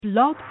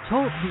Blog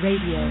Talk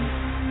Radio.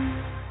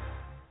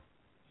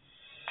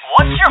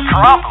 What's your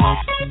problem?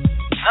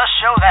 The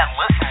show that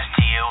listens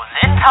to you,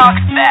 then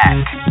talks back.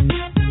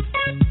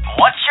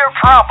 What's your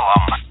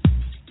problem?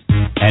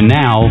 And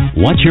now,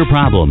 What's Your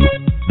Problem?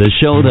 The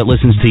show that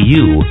listens to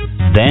you,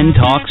 then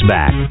talks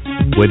back.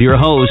 With your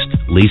host,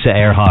 Lisa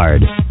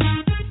Earhart.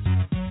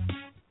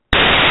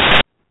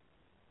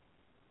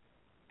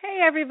 Hey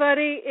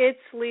everybody, it's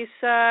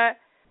Lisa.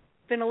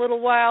 Been a little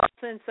while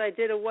since I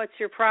did a What's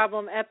Your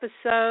Problem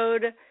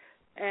episode,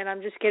 and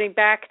I'm just getting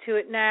back to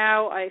it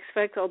now. I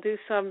expect I'll do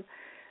some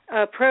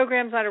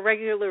programs on a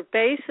regular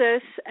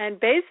basis, and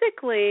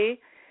basically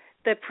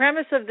the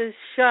premise of this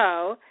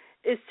show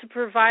is to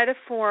provide a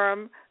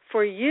forum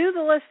for you,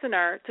 the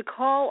listener, to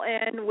call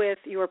in with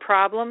your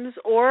problems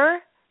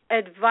or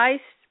advice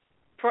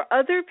for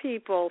other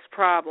people's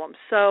problems.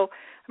 So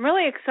I'm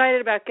really excited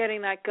about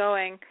getting that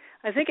going.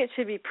 I think it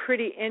should be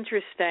pretty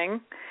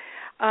interesting.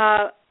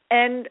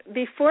 And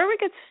before we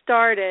get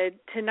started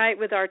tonight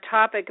with our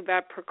topic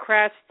about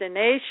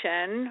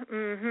procrastination,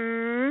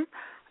 I'm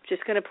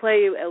just going to play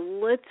you a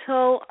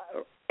little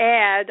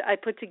ad I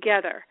put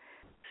together.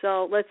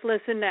 So let's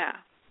listen now.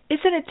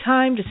 Isn't it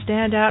time to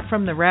stand out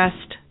from the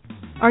rest?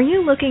 Are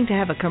you looking to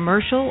have a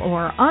commercial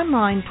or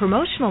online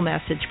promotional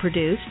message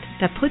produced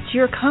that puts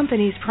your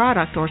company's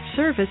product or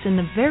service in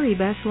the very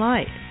best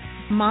light?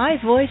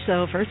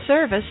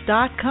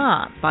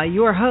 MyVoiceOverService.com by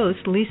your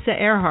host, Lisa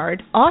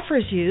Earhart,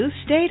 offers you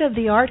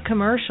state-of-the-art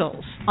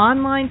commercials,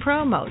 online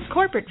promos,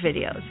 corporate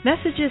videos,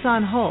 messages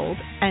on hold,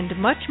 and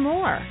much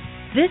more.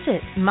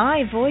 Visit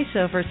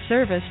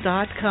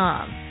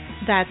MyVoiceOverService.com.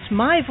 That's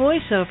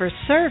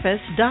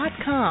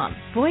MyVoiceOverService.com.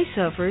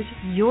 Voiceovers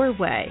your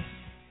way.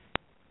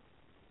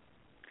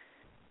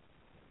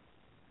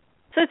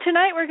 So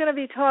tonight we're going to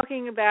be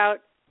talking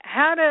about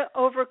how to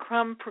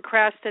overcome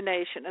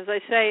procrastination. As I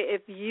say,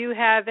 if you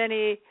have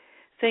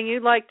anything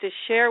you'd like to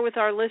share with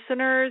our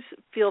listeners,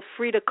 feel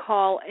free to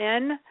call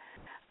in.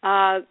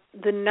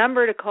 The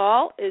number to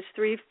call is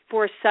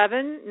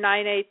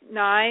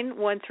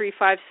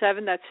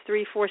 347-989-1357. That's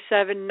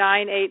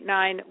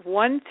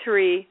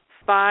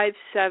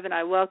 347-989-1357.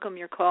 I welcome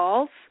your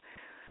calls.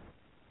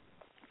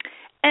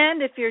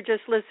 And if you're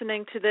just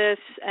listening to this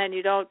and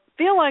you don't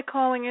feel like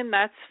calling in,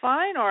 that's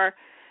fine. Or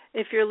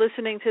if you're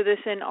listening to this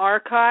in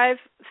archive,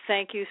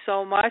 thank you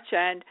so much.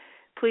 And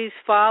please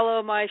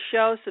follow my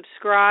show,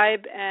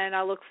 subscribe, and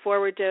I look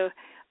forward to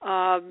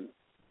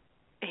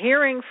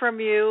hearing from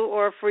you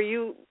or for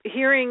you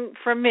hearing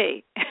from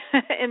me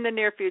in the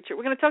near future.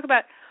 We're going to talk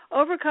about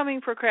overcoming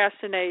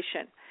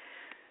procrastination.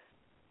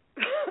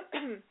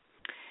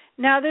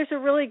 Now, there's a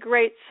really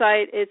great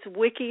site. It's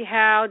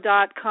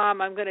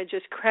wikihow.com. I'm going to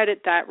just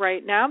credit that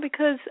right now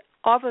because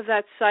off of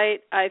that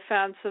site I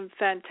found some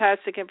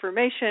fantastic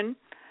information.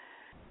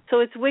 So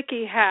it's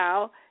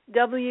WikiHow,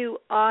 WikiHow,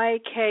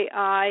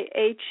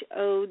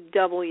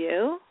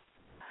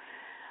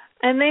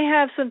 and they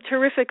have some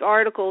terrific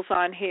articles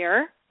on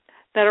here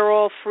that are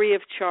all free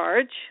of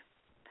charge.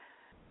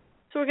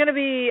 So we're going to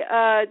be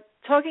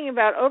talking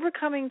about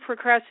overcoming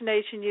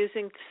procrastination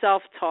using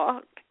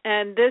self-talk,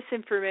 and this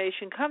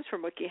information comes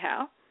from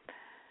WikiHow.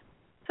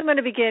 So I'm going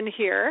to begin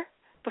here,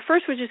 but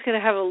first we're just going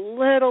to have a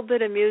little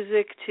bit of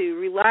music to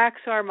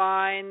relax our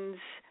minds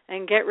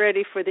and get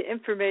ready for the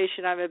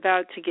information I'm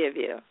about to give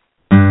you.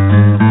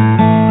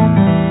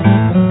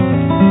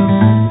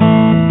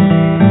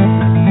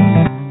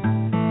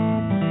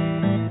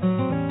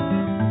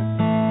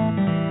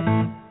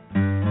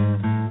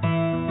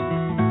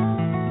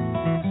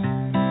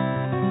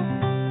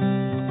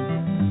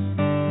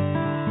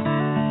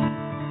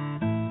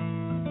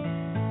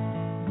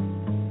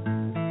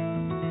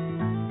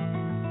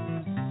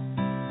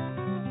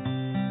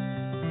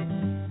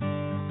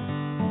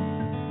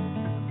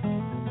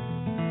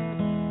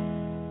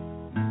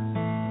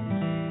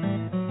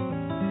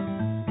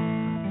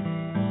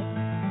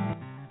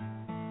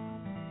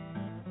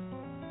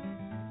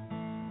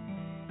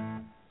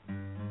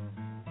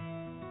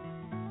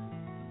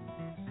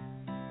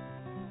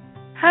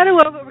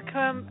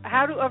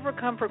 How to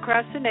overcome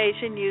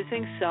procrastination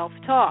using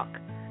self-talk.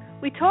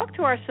 We talk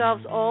to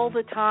ourselves all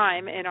the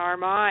time in our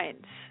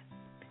minds,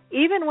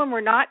 even when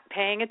we're not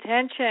paying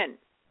attention.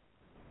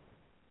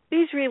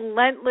 These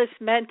relentless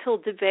mental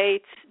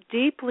debates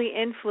deeply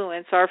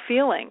influence our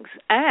feelings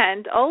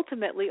and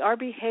ultimately our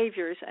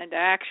behaviors and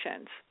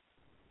actions.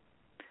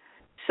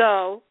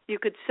 So you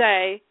could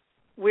say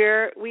we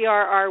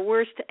are our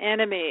worst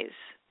enemies.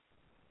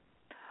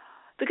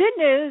 The good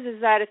news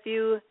is that if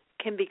you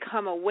can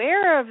become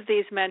aware of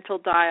these mental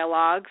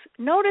dialogues,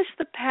 notice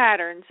the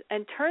patterns,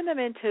 and turn them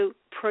into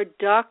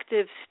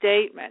productive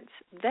statements.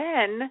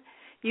 Then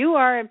you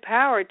are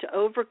empowered to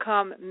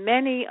overcome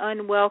many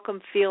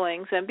unwelcome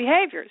feelings and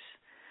behaviors.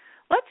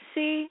 Let's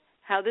see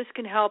how this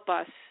can help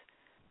us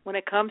when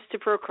it comes to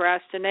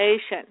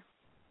procrastination.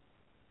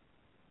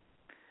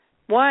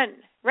 1.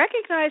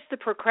 Recognize the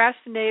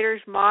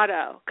procrastinator's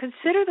motto.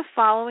 Consider the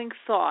following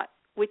thought,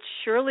 which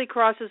surely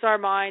crosses our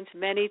minds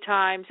many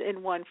times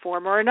in one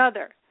form or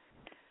another.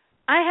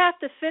 I have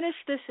to finish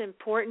this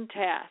important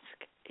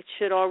task. It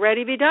should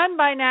already be done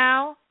by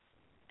now,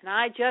 and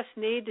I just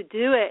need to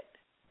do it.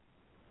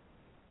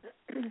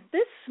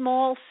 This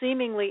small,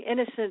 seemingly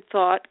innocent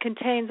thought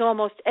contains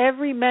almost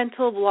every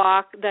mental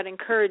block that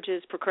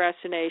encourages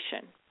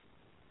procrastination.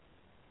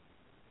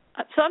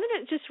 So I'm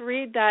going to just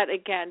read that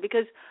again,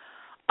 because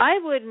I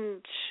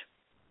wouldn't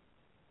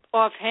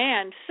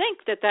offhand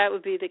think that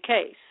would be the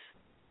case.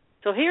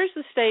 So here's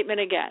the statement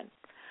again.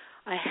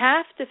 I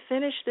have to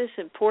finish this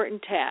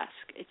important task.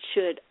 It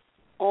should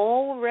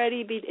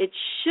already be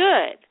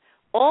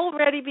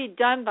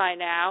done by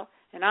now,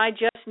 and I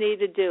just need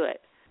to do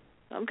it.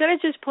 So I'm going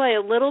to just play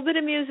a little bit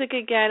of music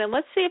again, and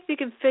let's see if you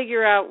can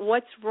figure out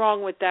what's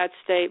wrong with that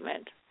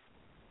statement.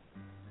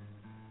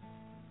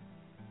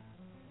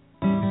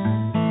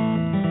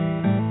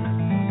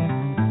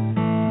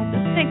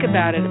 Just think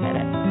about it a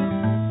minute.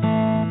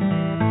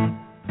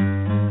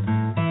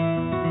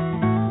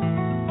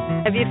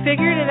 Have you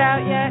figured it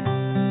out yet?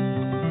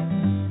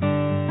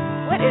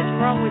 What is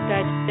wrong with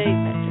that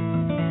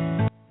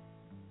statement?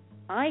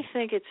 I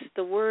think it's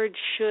the word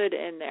should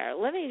in there.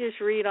 Let me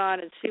just read on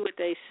and see what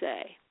they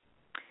say.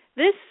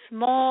 This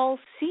small,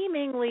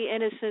 seemingly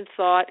innocent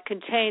thought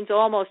contains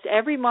almost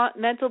every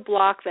mental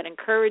block that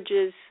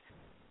encourages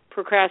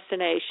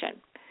procrastination.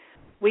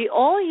 We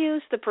all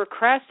use the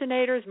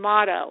procrastinator's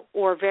motto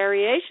or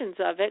variations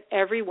of it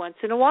every once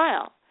in a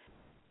while.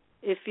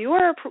 If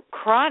you're a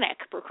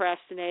chronic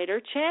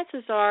procrastinator,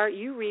 chances are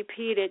you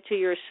repeat it to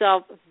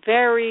yourself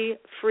very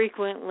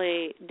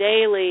frequently,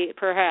 daily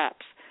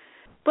perhaps.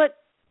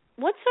 But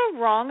what's so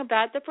wrong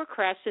about the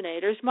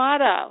procrastinator's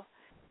motto?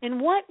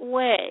 In what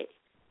way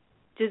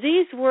do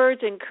these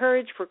words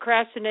encourage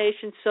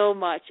procrastination so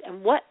much,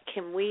 and what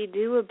can we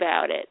do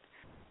about it?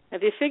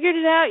 Have you figured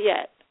it out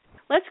yet?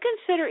 Let's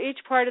consider each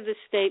part of the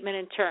statement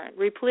in turn,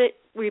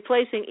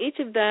 replacing each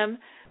of them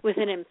with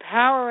an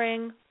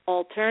empowering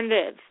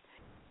alternative.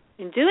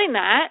 In doing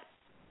that,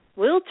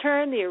 we'll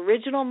turn the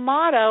original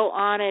motto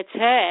on its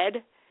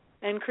head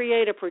and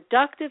create a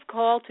productive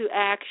call to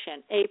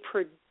action, a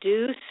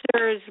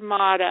producer's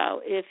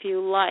motto, if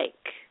you like.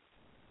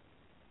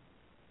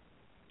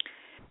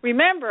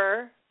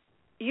 Remember,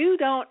 you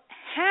don't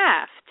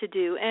have to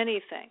do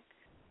anything.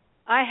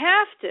 I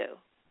have to.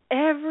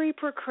 Every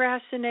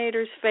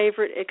procrastinator's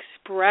favorite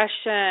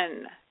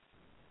expression.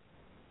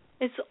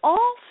 It's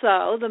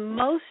also the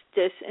most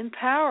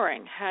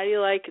disempowering. How do you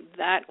like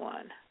that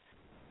one?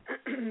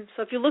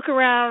 So if you look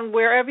around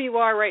wherever you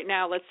are right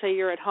now, let's say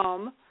you're at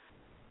home,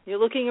 you're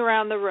looking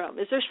around the room.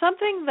 Is there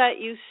something that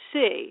you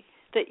see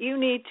that you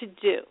need to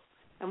do?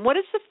 And what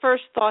is the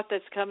first thought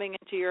that's coming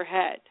into your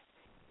head?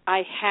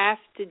 I have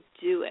to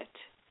do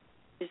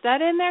it. Is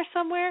that in there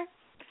somewhere?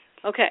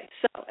 Okay,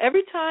 so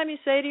every time you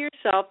say to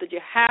yourself that you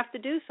have to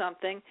do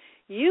something,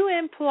 you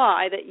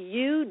imply that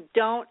you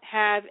don't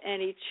have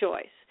any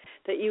choice,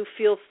 that you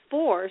feel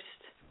forced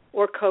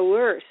or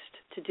coerced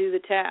to do the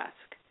task,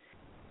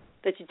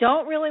 that you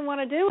don't really want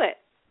to do it.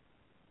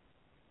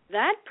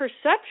 That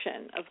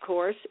perception, of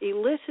course,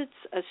 elicits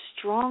a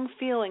strong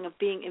feeling of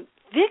being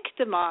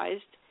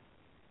victimized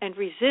and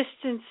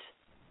resistance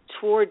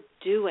toward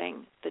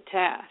doing the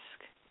task.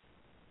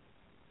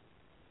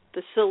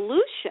 The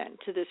solution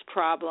to this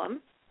problem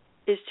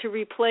is to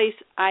replace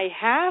I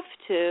have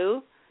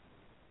to.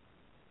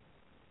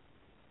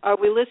 Are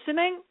we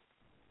listening?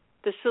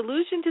 The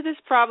solution to this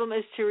problem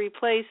is to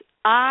replace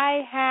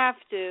I have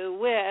to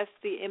with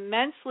the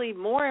immensely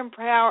more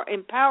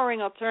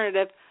empowering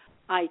alternative,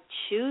 I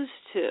choose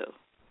to.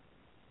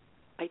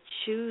 I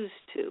choose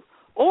to.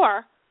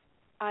 Or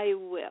I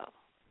will.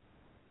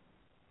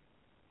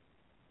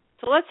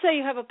 So let's say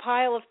you have a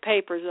pile of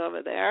papers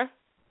over there.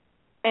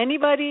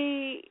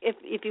 Anybody,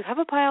 if you have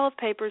a pile of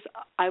papers,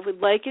 I would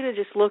like you to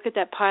just look at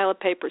that pile of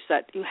papers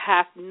that you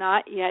have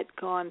not yet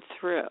gone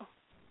through.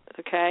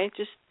 Okay?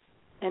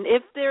 And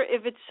if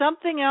it's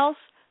something else,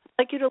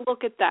 I'd like you to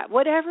look at that.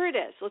 Whatever it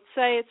is. Let's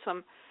say it's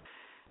some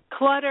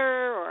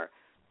clutter or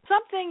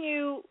something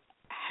you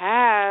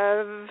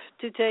have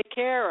to take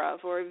care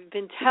of or you've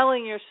been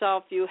telling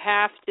yourself you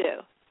have to.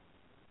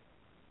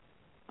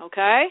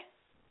 Okay?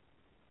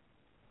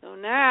 So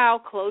now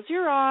close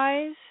your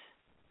eyes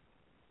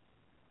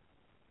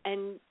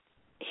and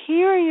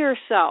hear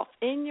yourself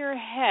in your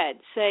head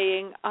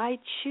saying, I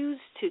choose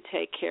to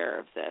take care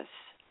of this.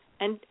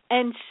 And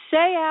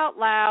say out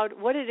loud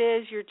what it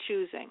is you're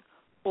choosing.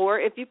 Or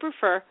if you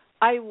prefer,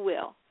 I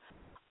will.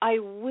 I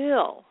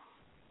will.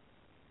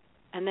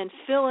 And then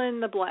fill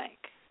in the blank.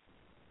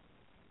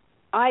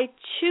 I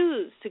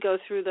choose to go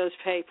through those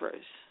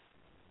papers.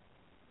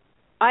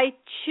 I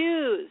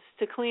choose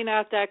to clean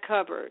out that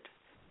cupboard.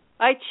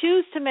 I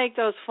choose to make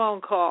those phone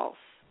calls.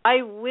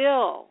 I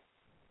will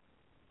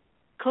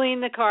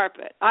clean the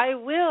carpet. I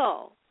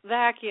will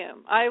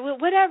vacuum. I will,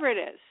 whatever it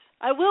is.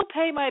 I will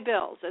pay my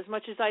bills as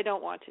much as I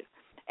don't want to.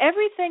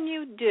 Everything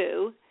you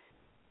do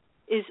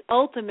is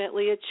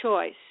ultimately a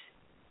choice.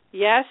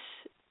 Yes,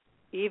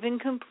 even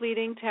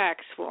completing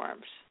tax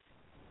forms.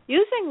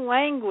 Using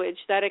language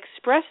that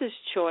expresses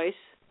choice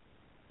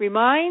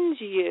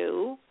reminds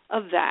you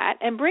of that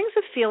and brings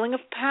a feeling of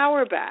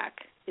power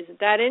back. Isn't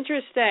that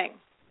interesting?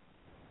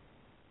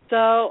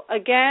 So,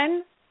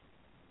 again,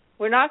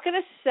 we're not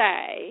going to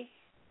say,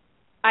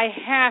 I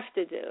have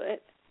to do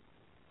it.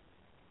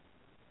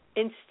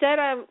 Instead,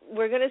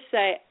 we're going to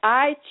say,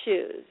 I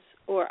choose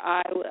or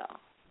I will.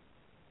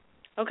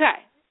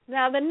 Okay.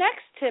 Now, the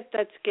next tip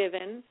that's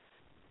given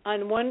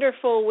on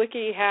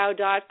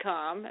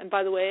wonderfulwikihow.com, and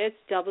by the way, it's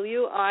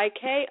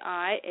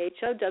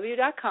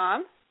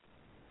WIKIHOW.com.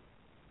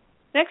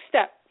 Next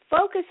step,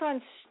 focus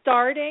on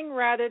starting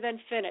rather than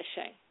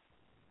finishing.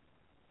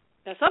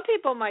 Now, some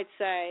people might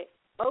say,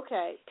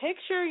 okay,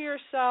 picture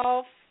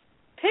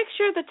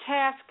the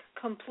task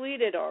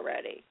completed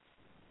already.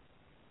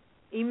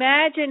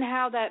 Imagine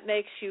how that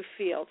makes you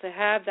feel to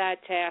have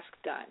that task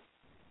done.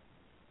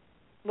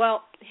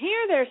 Well,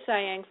 here they're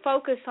saying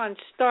focus on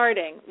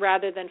starting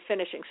rather than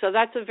finishing. So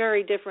that's a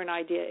very different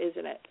idea,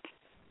 isn't it?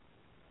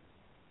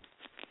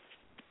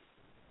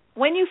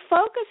 When you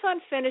focus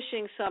on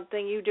finishing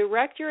something, you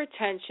direct your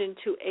attention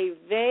to a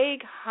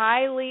vague,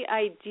 highly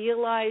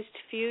idealized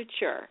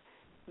future.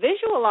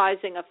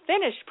 Visualizing a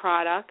finished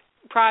project,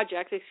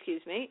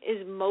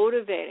 is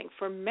motivating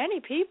for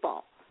many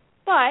people.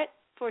 But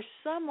for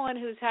someone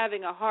who's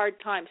having a hard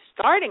time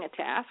starting a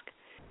task,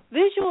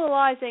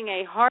 visualizing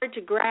a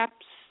hard-to-grasp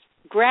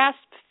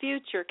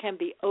future can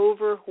be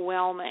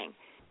overwhelming,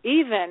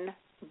 even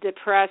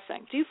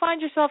depressing. Do you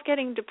find yourself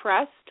getting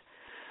depressed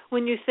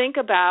when you think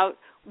about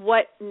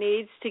what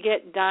needs to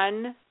get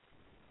done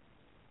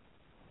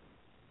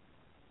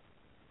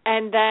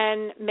and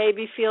then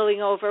maybe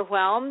feeling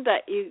overwhelmed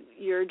that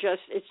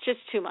it's just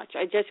too much.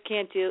 I just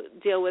can't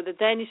deal with it.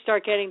 Then you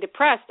start getting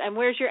depressed. And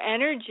where's your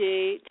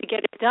energy to get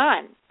it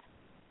done?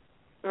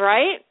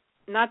 Right?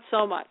 Not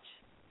so much.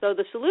 So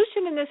the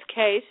solution in this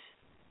case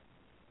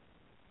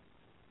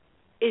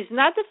is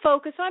not to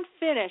focus on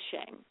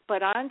finishing,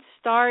 but on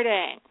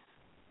starting.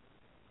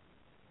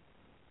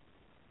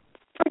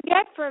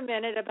 Forget for a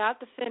minute about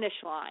the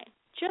finish line.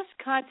 Just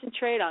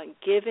concentrate on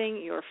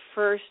giving your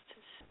first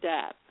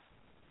step.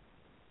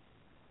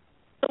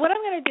 So what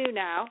I'm going to do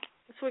now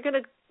is we're going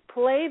to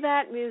play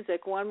that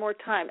music one more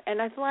time.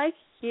 And I'd like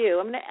you,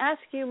 I'm going to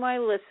ask you, my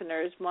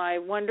listeners, my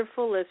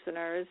wonderful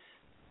listeners,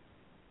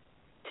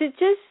 to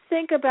just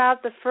think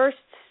about the first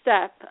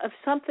step of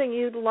something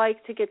you'd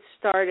like to get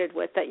started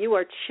with that you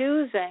are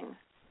choosing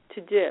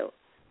to do.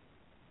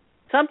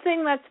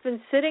 Something that's been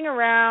sitting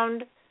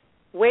around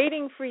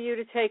waiting for you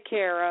to take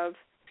care of,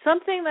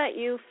 something that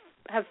you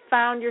have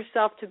found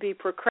yourself to be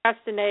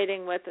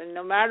procrastinating with, and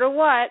no matter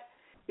what,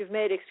 you've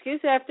made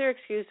excuse after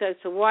excuse as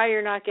to why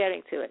you're not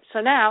getting to it. So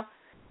now,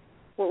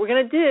 what we're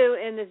going to do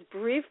in this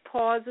brief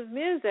pause of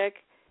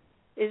music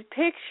is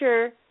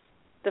picture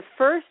the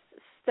first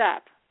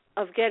step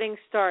of getting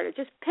started.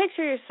 Just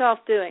picture yourself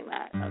doing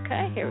that,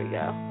 okay? Here we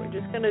go. We're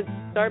just going to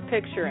start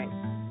picturing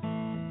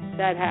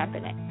that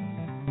happening.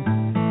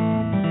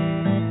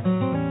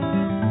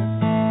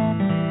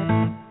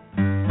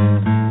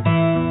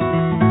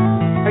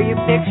 Are you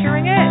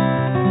picturing it?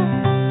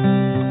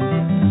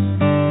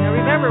 Now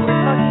remember, we're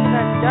talking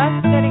about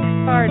just getting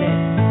started.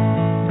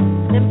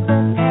 Simple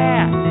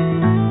task.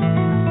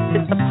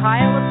 It's a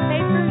pile of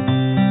papers.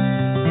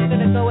 You're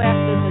going to go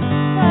after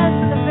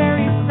the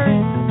very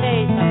first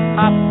page on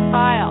top of the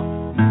pile.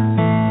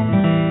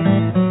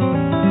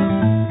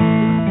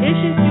 The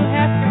dishes you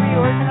have to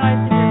reorganize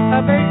in your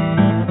cupboard,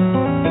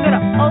 you're going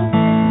to open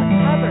the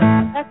cupboard.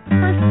 That's the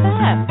first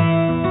step.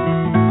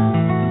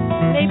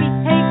 Maybe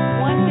take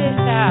one dish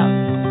out.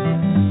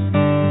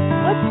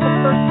 What's the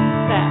first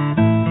step?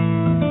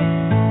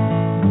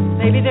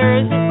 Maybe there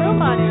isn't room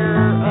on your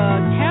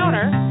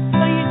counter,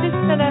 so you're just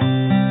going to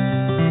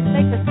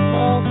make a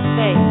small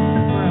space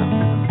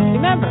room.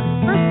 Remember,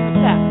 first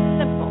step,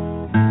 simple.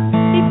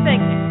 Keep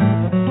thinking.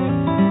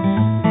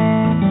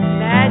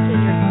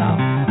 Imagine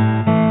yourself.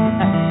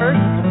 That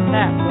first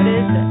step, what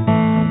is it?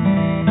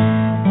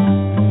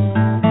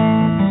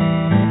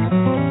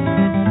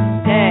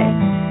 Okay.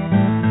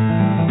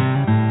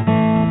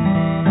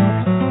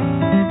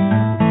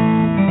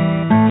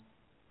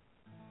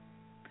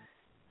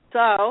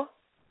 So,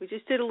 we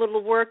just did a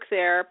little work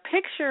there,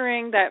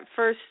 picturing that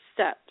first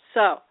step.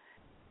 So,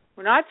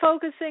 we're not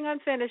focusing on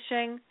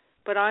finishing,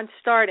 but on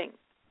starting.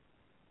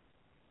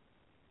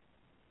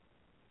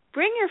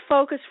 Bring your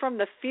focus from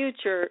the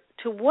future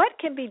to what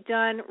can be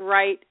done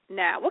right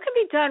now. What can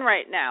be done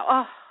right now?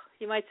 Oh,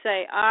 you might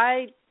say,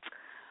 I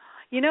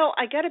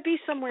got to be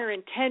somewhere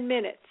in 10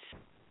 minutes.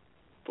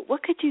 But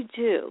what could you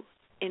do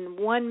in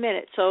 1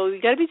 minute? So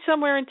you got to be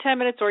somewhere in 10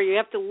 minutes, or you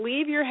have to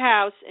leave your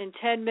house in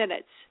 10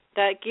 minutes.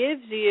 That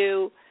gives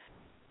you,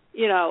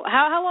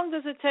 how long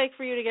does it take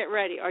for you to get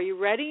ready? Are you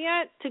ready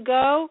yet to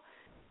go?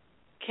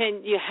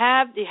 You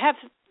have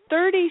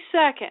 30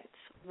 seconds,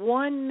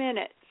 1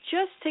 minute,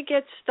 just to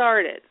get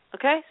started,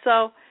 okay?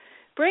 So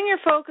bring your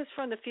focus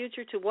from the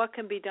future to what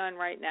can be done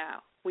right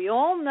now. We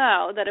all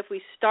know that if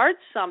we start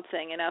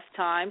something enough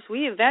times,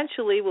 we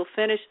eventually will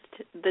finish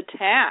the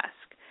task.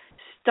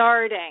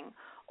 Starting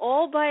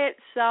all by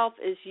itself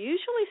is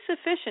usually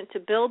sufficient to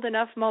build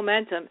enough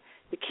momentum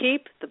to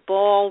keep the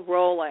ball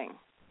rolling.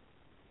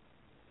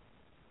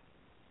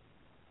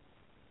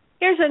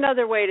 Here's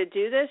another way to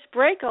do this.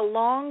 Break a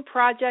long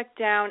project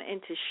down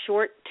into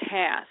short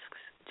tasks.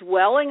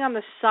 Dwelling on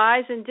the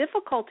size and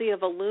difficulty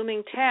of a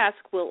looming task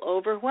will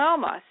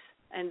overwhelm us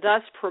and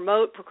thus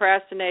promote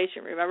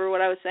procrastination. Remember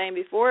what I was saying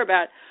before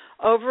about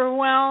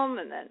overwhelm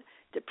and then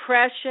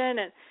depression?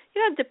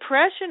 And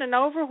depression and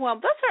overwhelm,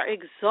 those are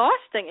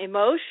exhausting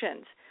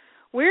emotions.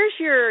 Where's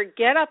your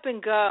get up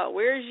and go?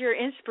 Where's your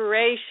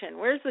inspiration?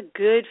 Where's the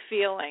good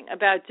feeling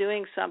about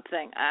doing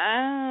something?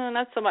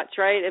 Not so much,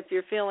 right, if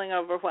you're feeling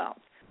overwhelmed.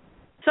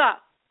 So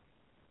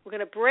we're going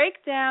to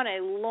break down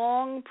a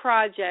long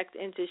project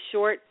into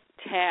short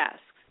tasks.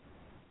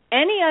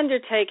 Any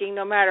undertaking,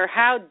 no matter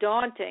how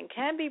daunting,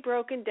 can be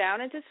broken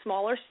down into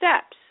smaller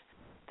steps.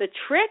 The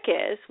trick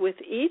is, with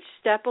each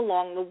step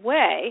along the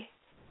way,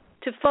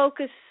 to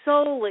focus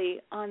solely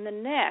on the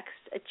next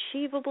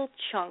achievable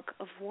chunk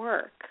of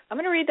work. I'm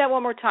going to read that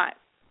one more time.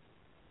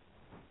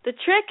 The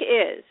trick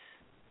is,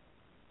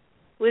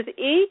 with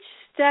each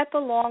step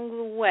along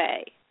the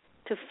way,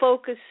 to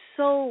focus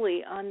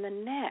solely on the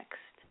next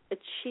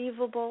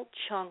achievable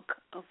chunk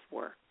of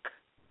work.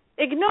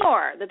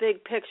 Ignore the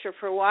big picture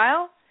for a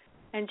while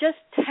and just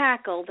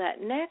tackle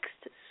that next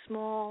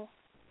small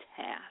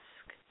task.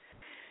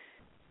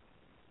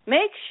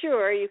 Make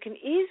sure you can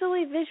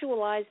easily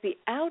visualize the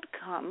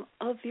outcome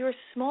of your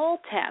small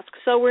task.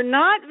 So we're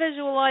not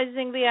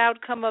visualizing the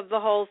outcome of the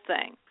whole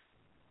thing.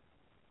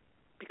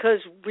 Because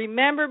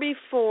remember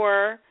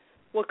before,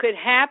 what could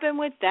happen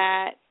with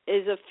that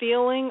is a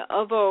feeling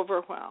of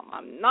overwhelm.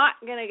 I'm not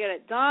going to get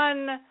it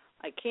done.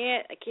 I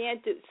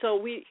can't do.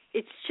 So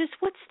it's just,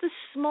 what's the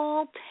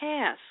small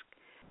task?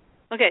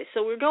 Okay,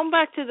 so we're going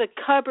back to the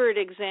cupboard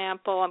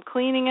example. I'm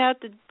cleaning out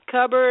the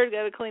cupboard,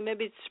 got to clean,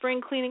 maybe it's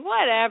spring cleaning,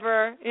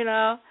 whatever,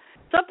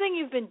 something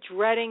you've been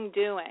dreading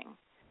doing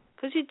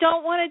because you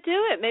don't want to do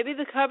it. Maybe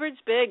the cupboard's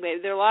big,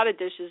 maybe there are a lot of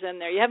dishes in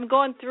there. You haven't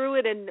gone through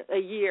it in a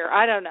year,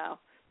 I don't know,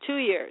 2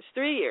 years,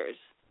 3 years.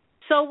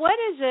 So what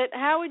is it?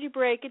 How would you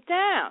break it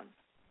down?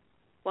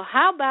 Well,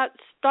 how about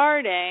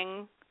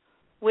starting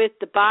with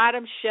the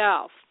bottom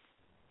shelf?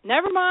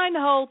 Never mind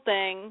the whole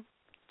thing,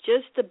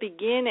 just the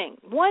beginning.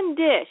 1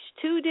 dish,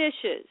 2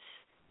 dishes.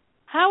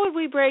 How would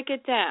we break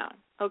it down?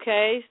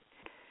 Okay?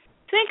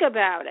 Think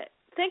about it.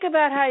 Think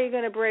about how you're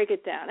going to break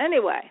it down.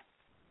 Anyway,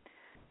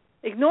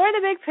 ignore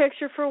the big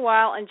picture for a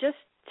while and just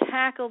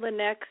tackle the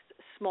next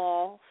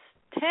small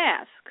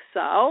task.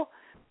 So,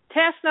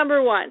 task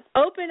number 1,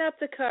 open up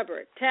the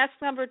cupboard. Task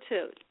number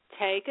 2,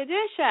 take a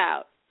dish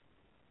out.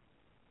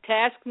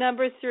 Task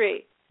number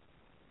 3,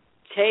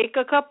 take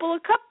a couple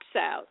of cups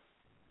out.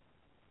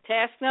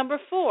 Task number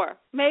 4,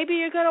 maybe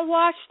you're going to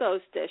wash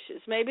those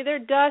dishes. Maybe they're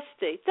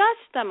dusty.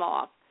 Dust them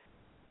off.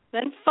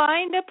 Then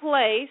find a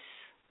place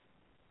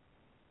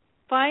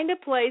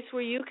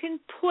where you can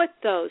put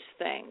those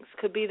things.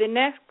 Could be the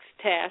next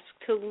task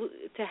to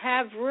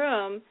have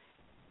room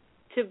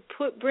to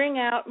bring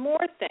out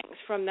more things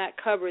from that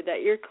cupboard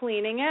that you're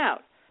cleaning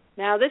out.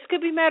 Now, this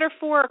could be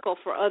metaphorical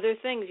for other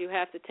things you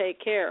have to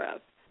take care of.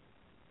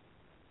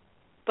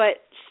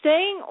 But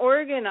staying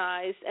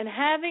organized and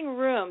having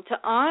room to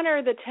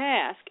honor the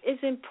task is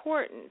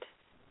important.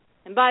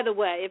 And by the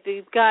way, if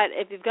you've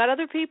got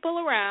other people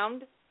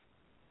around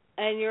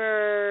and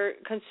you're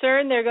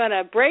concerned they're going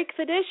to break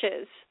the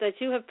dishes that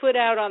you have put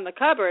out on the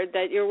cupboard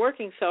that you're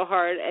working so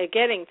hard at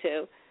getting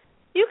to,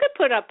 you could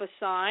put up a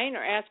sign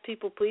or ask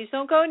people, please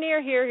don't go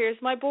near here.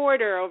 Here's my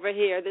border over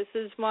here. This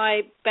is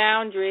my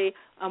boundary.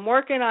 I'm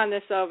working on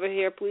this over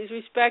here. Please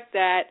respect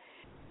that.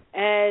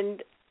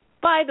 And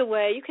by the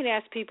way, you can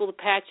ask people to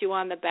pat you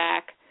on the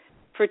back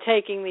for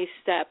taking these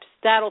steps.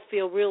 That'll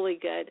feel really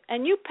good.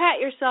 And you pat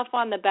yourself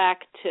on the back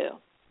too.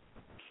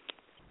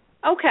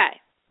 Okay.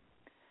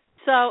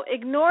 So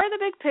ignore the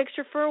big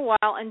picture for a while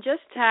and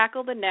just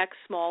tackle the next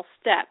small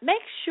step.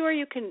 Make sure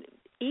you can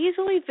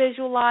easily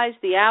visualize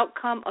the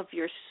outcome of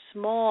your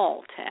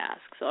small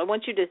task. So I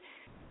want you to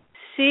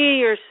see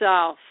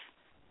yourself.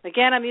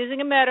 Again, I'm using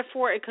a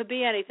metaphor. It could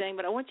be anything,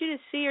 but I want you to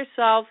see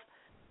yourself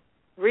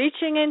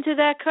reaching into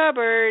that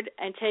cupboard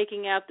and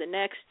taking out the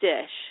next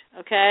dish,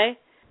 okay?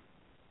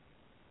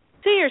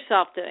 See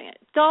yourself doing it.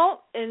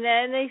 And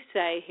then they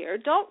say here,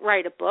 don't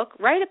write a book,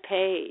 write a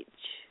page.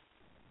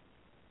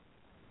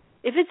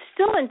 If it's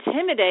still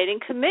intimidating,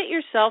 commit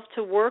yourself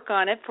to work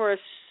on it for a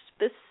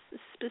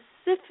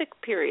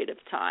specific period of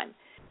time.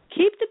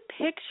 Keep the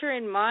picture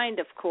in mind,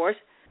 of course,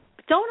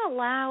 but don't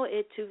allow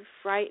it to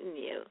frighten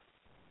you.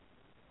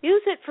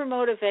 Use it for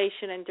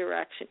motivation and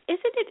direction.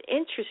 Isn't it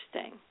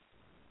interesting?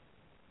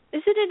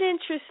 Isn't it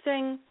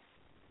interesting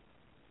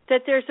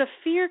that there's a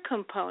fear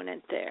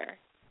component there?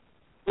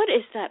 What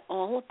is that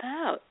all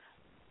about?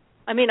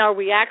 I mean, are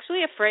we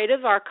actually afraid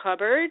of our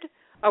cupboard?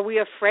 Are we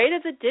afraid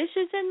of the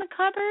dishes in the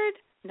cupboard?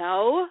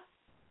 No.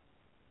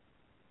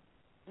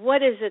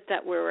 What is it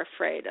that we're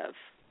afraid of?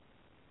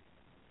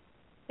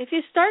 If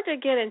you start to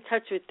get in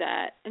touch with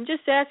that and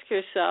just ask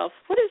yourself,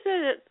 what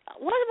am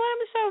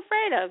I so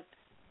afraid of?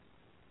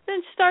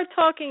 Then start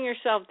talking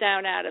yourself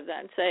down out of that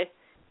and say,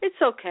 It's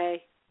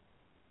okay.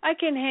 I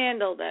can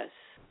handle this.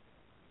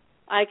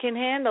 I can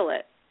handle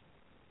it.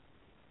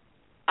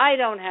 I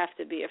don't have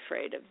to be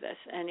afraid of this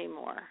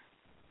anymore.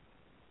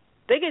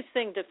 Biggest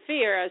thing to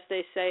fear, as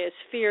they say, is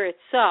fear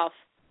itself.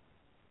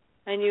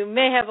 And you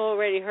may have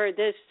already heard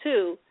this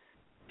too.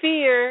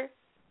 Fear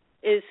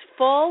is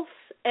false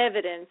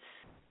evidence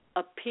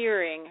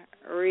appearing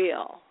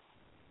real.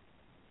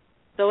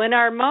 So in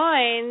our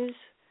minds,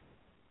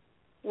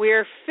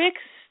 we're fixed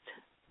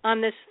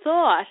on this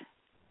thought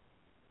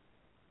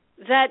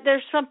that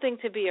there's something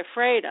to be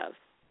afraid of.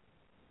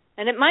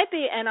 And it might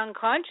be an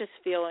unconscious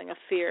feeling of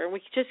fear.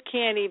 We just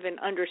can't even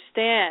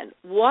understand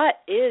what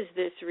is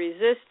this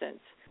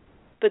resistance.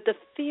 But the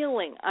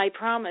feeling, I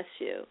promise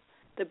you,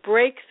 the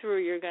breakthrough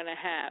you're going to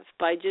have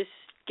by just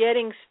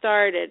getting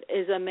started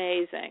is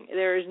amazing.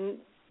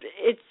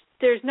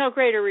 There's no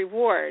greater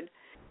reward.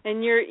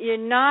 And you're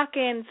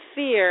knocking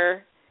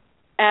fear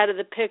out of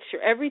the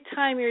picture. Every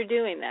time you're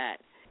doing that,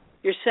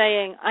 you're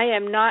saying, I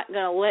am not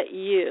going to let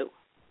you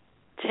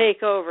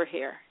take over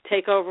here,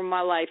 take over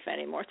my life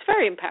anymore. It's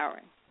very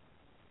empowering.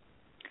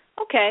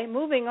 Okay,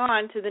 moving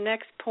on to the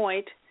next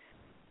point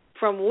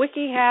from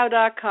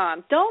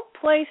wikihow.com. Don't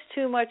place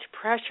too much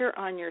pressure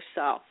on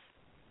yourself.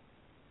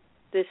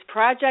 This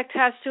project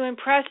has to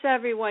impress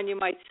everyone, you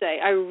might say.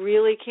 I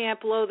really can't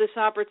blow this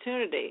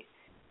opportunity.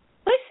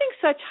 Placing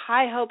such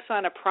high hopes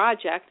on a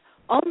project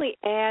only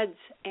adds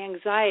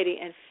anxiety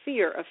and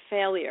fear of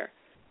failure.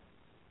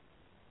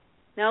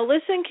 Now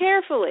listen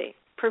carefully.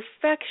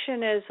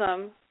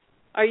 Perfectionism,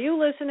 are you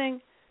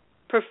listening?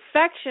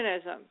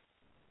 Perfectionism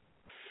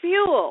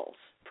fuels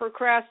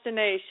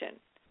procrastination.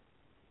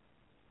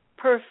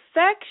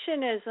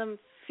 Perfectionism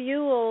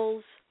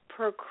fuels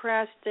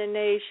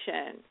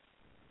procrastination.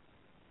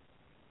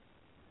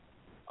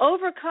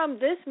 Overcome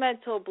this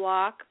mental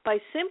block by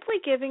simply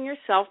giving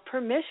yourself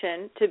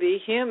permission to be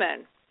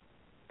human.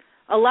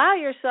 Allow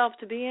yourself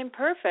to be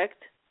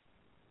imperfect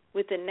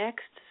with the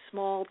next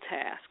small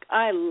task.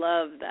 I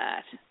love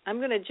that. I'm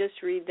going to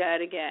just read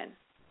that again.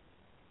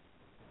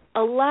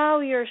 Allow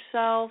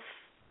yourself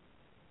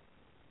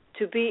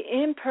to be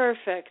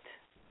imperfect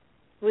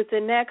with the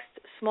next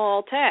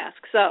small task.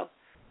 So,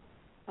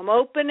 I'm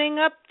opening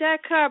up that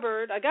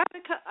cupboard.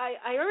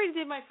 I already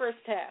did my first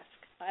task.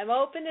 I've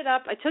opened it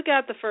up. I took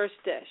out the first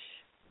dish.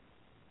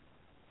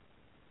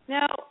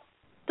 Now,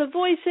 the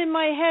voice in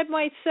my head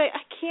might say,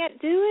 I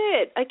can't do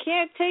it. I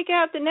can't take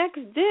out the next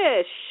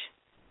dish.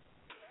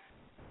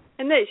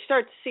 And then you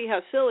start to see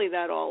how silly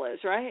that all is,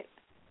 right?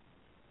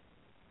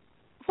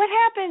 What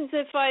happens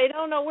if I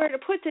don't know where to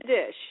put the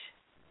dish?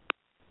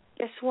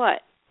 Guess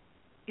what?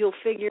 You'll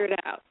figure it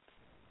out.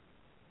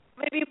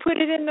 Maybe you put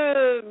it in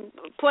the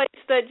place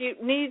that you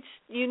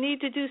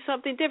need to do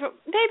something different.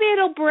 Maybe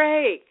it'll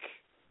break.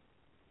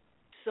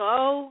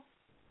 So,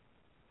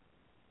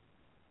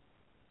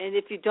 and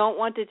if you don't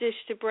want the dish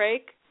to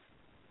break,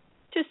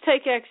 just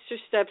take extra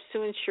steps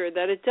to ensure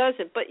that it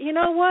doesn't. But you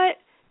know what?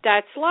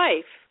 That's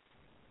life.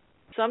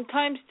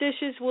 Sometimes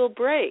dishes will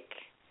break.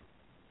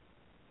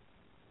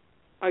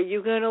 Are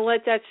you going to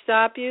let that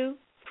stop you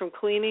from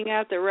cleaning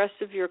out the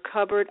rest of your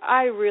cupboard?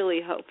 I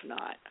really hope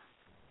not.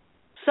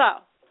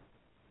 So,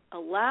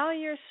 allow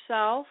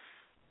yourself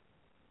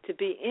to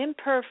be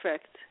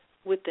imperfect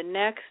with the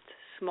next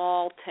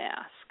small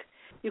task.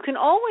 You can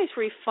always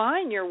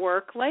refine your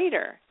work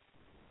later.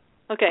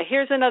 Okay,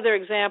 here's another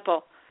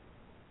example.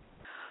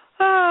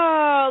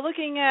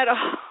 Looking at a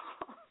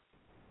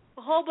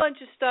whole bunch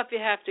of stuff you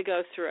have to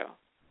go through.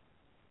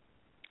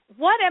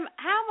 How am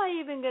I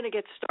even going to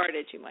get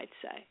started, you might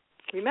say?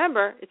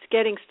 Remember, it's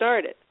getting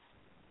started.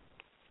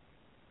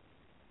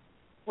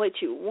 What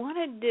you want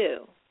to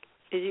do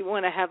is you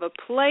want to have a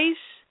place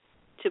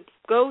to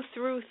go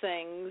through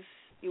things.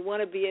 You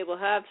want to be able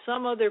to have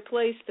some other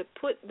place to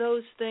put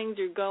those things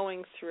you're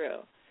going through.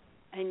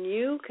 And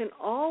you can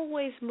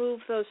always move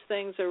those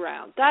things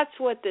around. That's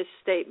what this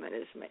statement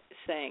is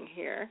saying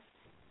here.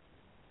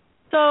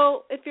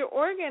 So if you're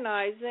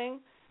organizing,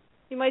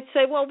 you might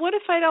say, well, what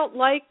if I don't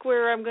like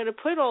where I'm going to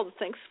put all the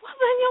things? Well,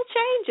 then you'll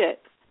change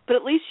it. But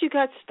at least you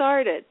got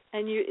started.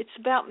 And it's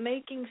about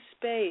making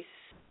space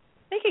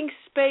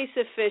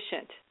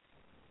efficient.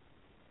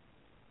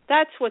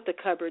 That's what the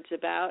cupboard's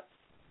about.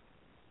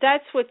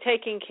 That's what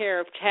taking care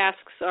of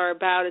tasks are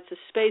about. It's a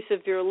space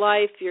of your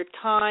life, your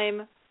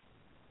time,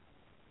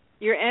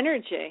 your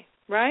energy,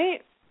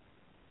 right?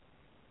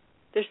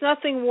 There's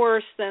nothing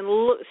worse than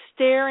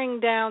staring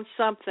down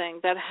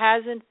something that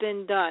hasn't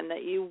been done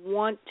that you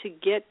want to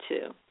get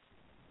to.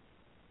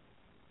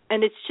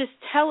 And it's just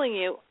telling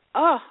you,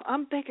 oh,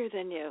 I'm bigger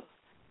than you.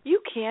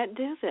 You can't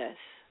do this.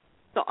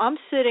 So I'm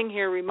sitting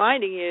here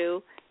reminding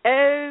you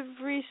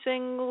every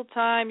single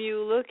time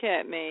you look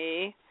at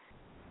me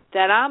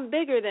that I'm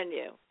bigger than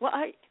you. Well,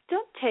 I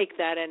don't take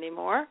that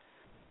anymore.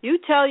 You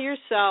tell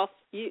yourself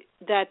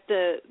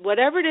that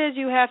whatever it is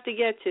you have to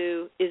get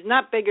to is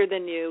not bigger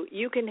than you.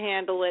 You can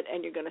handle it,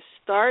 and you're going to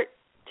start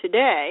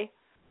today.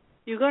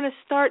 You're going to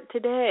start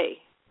today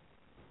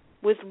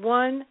with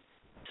one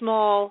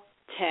small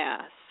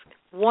task.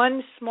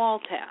 One small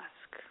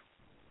task.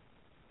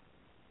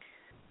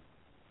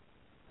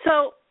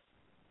 So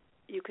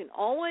you can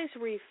always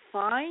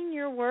refine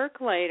your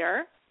work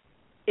later.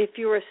 If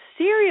you're a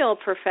serial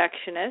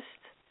perfectionist,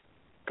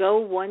 go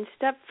one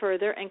step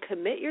further and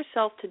commit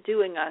yourself to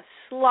doing a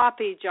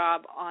sloppy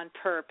job on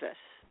purpose,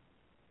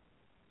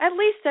 at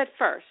least at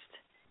first.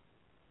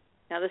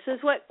 Now, this is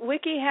what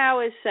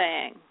WikiHow is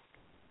saying.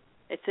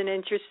 It's an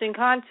interesting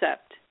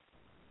concept.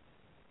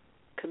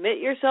 Commit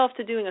yourself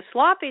to doing a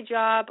sloppy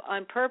job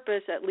on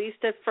purpose, at least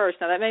at first.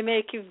 Now, that may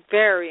make you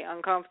very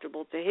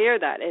uncomfortable to hear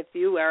that if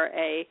you are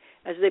a,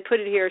 as they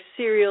put it here,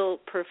 serial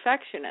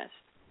perfectionist.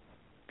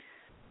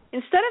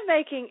 Instead of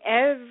making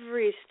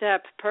every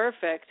step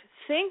perfect,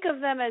 think of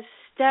them as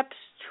steps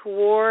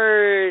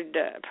toward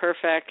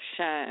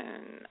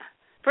perfection.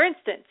 For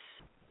instance,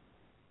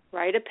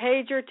 write a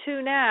page or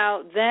two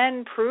now,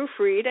 then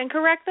proofread and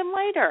correct them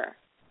later.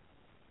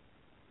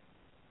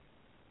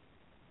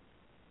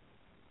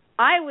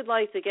 I would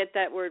like to get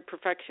that word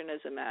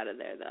perfectionism out of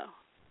there, though,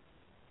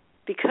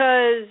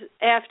 because,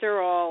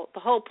 after all, the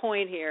whole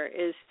point here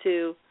is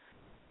to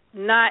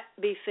not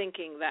be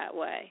thinking that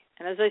way.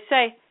 And as I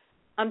say,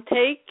 I'm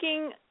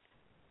taking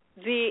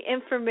the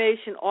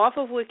information off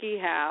of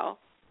WikiHow,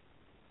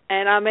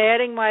 and I'm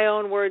adding my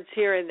own words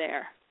here and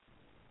there.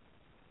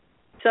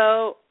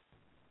 So,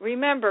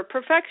 remember,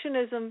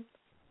 perfectionism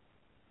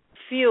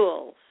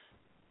fuels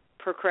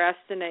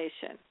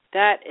procrastination.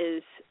 That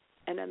is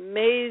an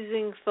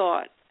amazing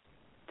thought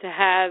to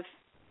have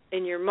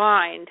in your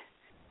mind.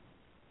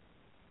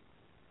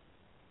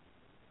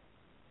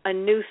 A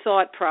new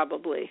thought,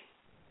 probably.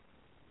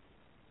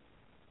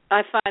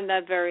 I find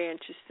that very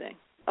interesting.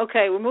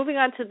 Okay, we're moving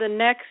on to the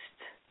next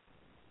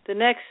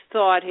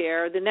thought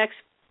here, the next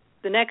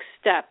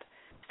step.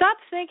 Stop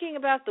thinking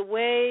about the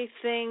way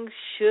things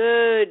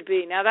should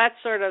be. Now that's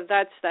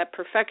that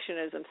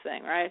perfectionism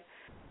thing, right?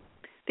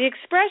 The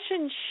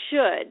expression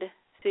should,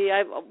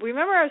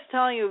 remember I was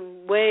telling you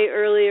way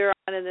earlier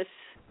on in this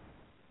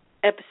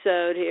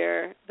episode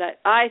here that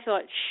I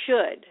thought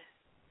should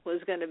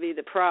was going to be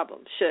the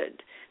problem,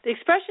 should. The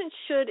expression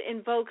should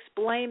invokes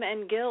blame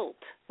and guilt.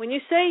 When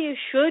you say you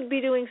should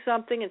be doing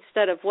something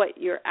instead of what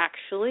you're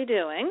actually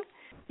doing,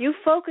 you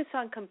focus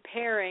on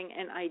comparing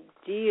an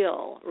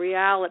ideal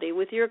reality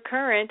with your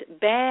current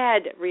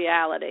bad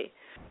reality.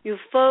 You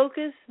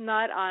focus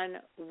not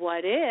on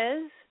what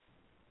is,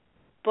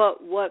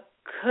 but what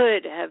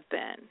could have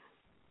been.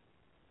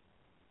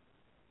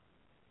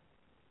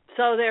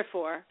 So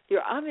therefore,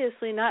 you're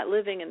obviously not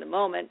living in the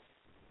moment,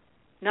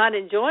 not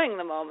enjoying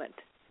the moment,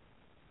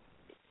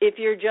 if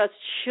you're just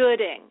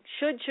shoulding.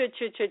 Should.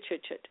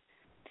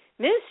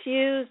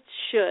 Misused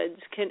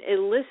shoulds can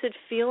elicit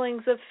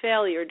feelings of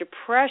failure,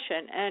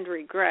 depression, and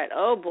regret.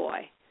 Oh,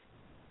 boy.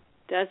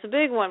 That's a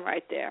big one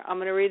right there. I'm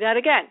going to read that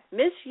again.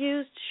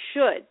 Misused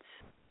shoulds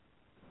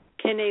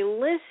can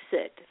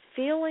elicit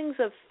feelings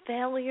of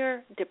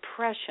failure,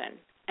 depression,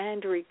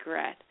 and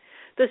regret.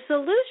 The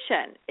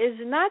solution is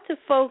not to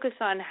focus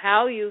on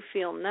how you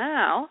feel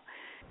now,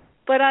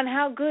 but on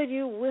how good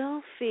you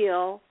will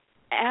feel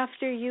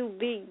after you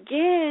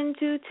begin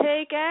to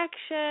take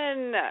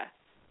action.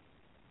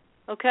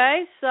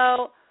 Okay,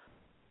 so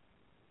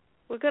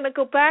we're going to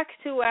go back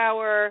to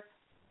our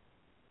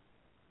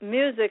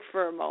music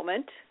for a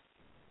moment.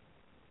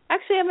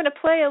 Actually, I'm going to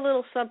play a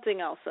little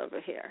something else over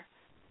here.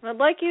 And I'd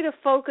like you to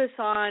focus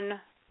on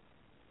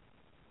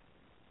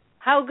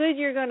how good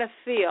you're going to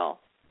feel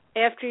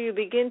after you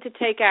begin to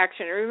take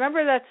action. And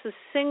remember, that's the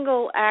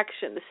single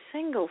action, the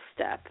single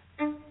step.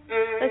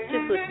 Let's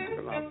just listen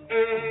for a moment.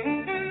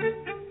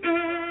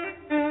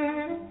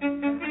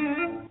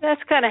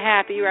 That's kind of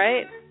happy,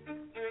 right?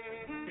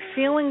 You're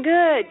feeling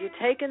good. You're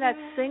taking that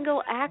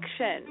single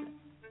action.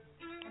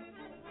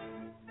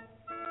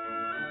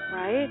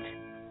 Right?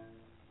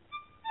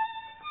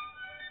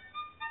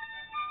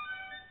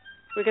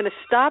 We're going to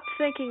stop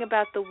thinking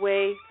about the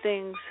way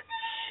things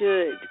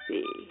should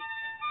be.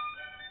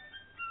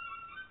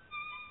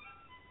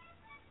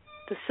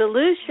 The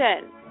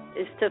solution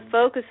is to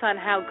focus on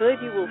how good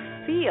you will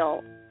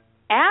feel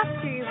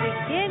after you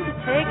begin to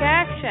take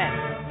action.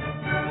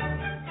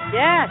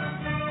 Yes.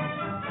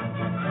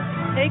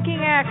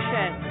 Taking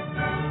action.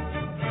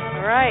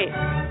 All right.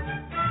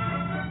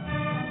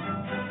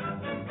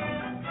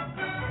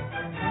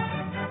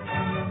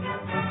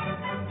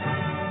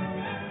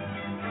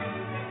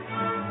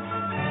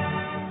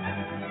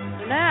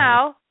 So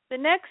now, the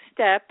next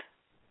step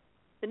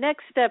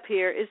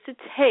here is to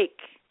take.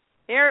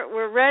 Here,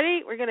 we're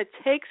ready. We're going to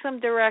take some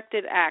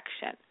directed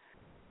action.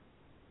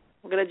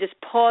 We're going to just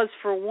pause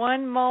for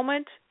one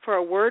moment for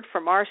a word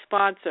from our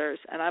sponsors,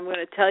 and I'm going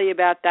to tell you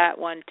about that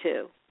one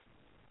too.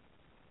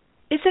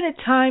 Isn't it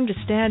time to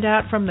stand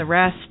out from the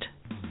rest?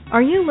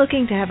 Are you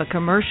looking to have a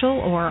commercial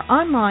or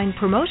online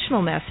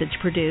promotional message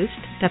produced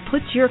that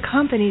puts your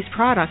company's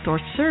product or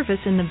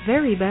service in the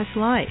very best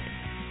light?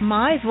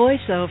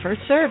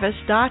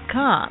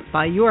 MyVoiceOverService.com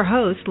by your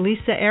host,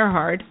 Lisa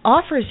Earhart,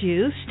 offers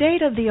you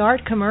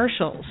state-of-the-art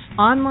commercials,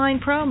 online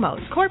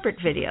promos, corporate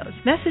videos,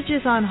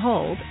 messages on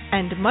hold,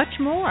 and much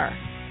more.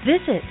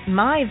 Visit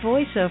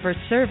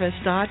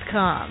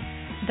MyVoiceOverService.com.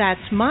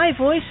 That's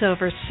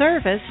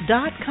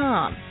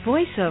myvoiceoverservice.com.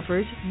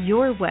 Voiceovers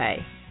your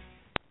way.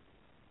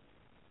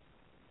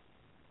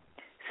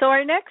 So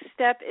our next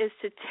step is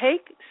to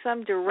take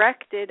some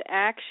directed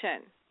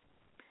action.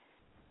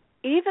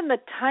 Even the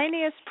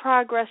tiniest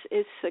progress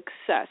is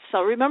success.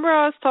 So remember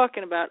I was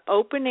talking about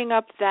opening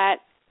up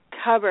that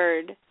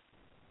cupboard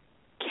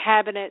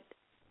cabinet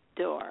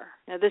door.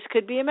 Now this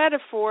could be a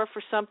metaphor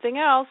for something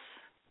else,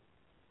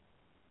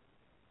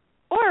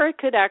 or it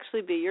could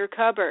actually be your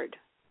cupboard.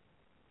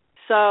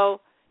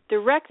 So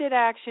directed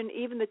action,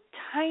 even the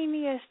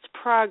tiniest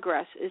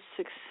progress is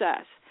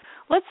success.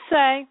 Let's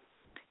say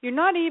you're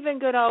not even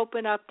going to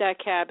open up that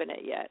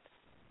cabinet yet.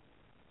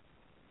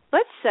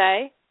 Let's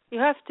say you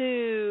have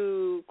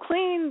to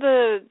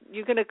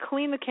you're going to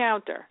clean the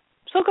counter.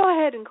 So go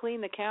ahead and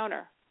clean the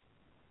counter.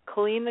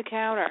 Clean the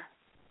counter.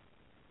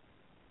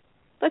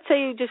 Let's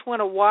say you just want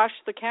to wash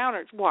the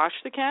counter. Wash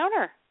the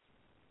counter.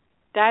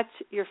 That's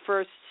your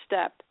first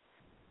step.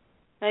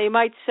 Now you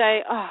might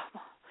say, "Oh,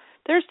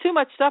 there's too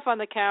much stuff on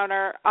the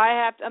counter.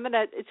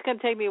 It's going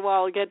to take me a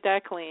while to get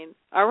that clean."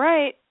 All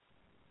right.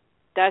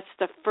 That's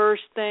the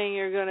first thing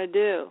you're going to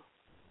do.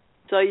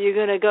 So you're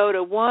going to go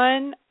to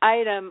one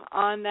item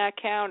on that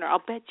counter. I'll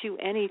bet you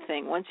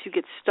anything. Once you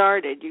get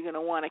started, you're going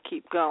to want to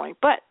keep going.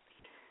 But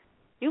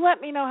you let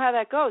me know how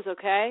that goes,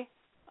 okay?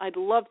 I'd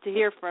love to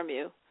hear from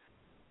you.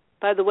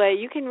 By the way,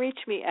 you can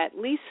reach me at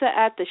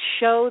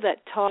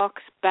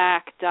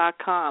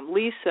lisa@theshowthattalksback.com.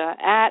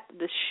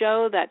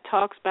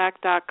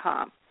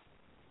 lisa@theshowthattalksback.com.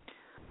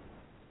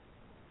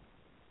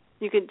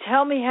 You can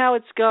tell me how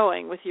it's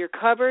going with your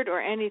cupboard or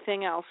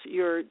anything else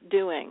you're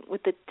doing.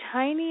 With the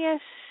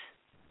tiniest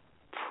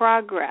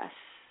progress,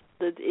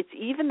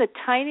 even the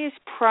tiniest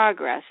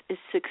progress is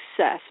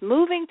success.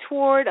 Moving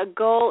toward a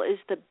goal is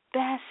the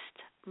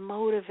best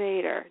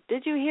motivator.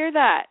 Did you hear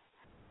that?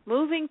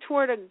 Moving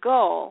toward a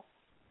goal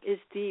is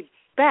the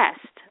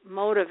best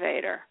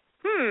motivator.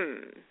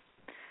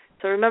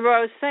 So remember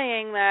I was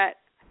saying that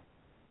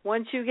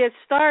once you get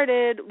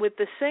started with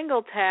the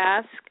single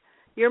task,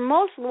 you're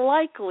most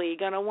likely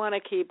going to want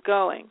to keep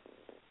going,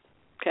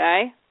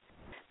 okay?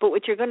 But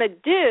what you're going to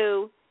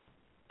do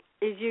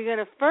is you're going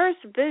to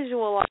first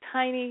visualize a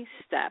tiny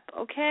step,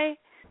 okay?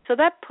 So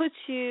that puts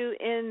you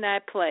in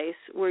that place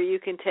where you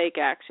can take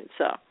action.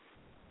 So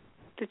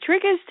the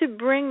trick is to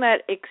bring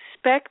that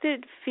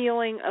expected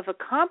feeling of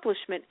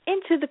accomplishment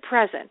into the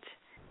present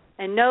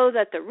and know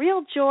that the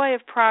real joy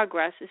of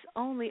progress is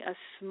only a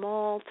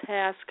small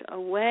task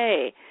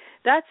away.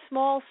 That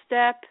small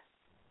step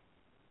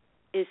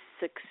is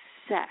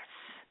success.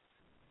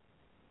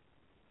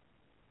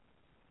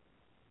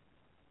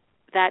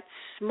 That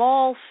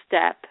small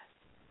step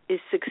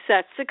is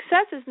success.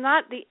 Success is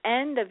not the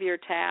end of your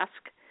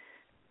task.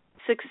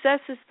 Success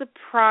is the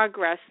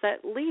progress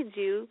that leads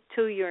you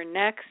to your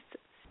next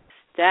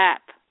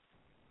step.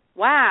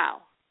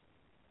 Wow.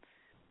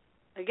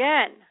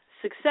 Again,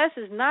 success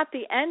is not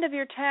the end of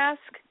your task.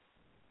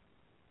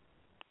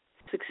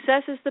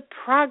 Success is the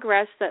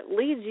progress that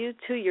leads you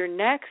to your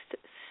next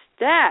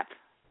step.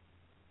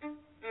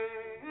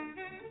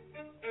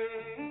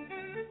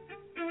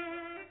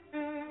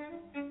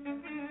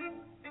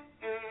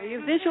 Are you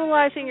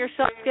visualizing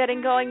yourself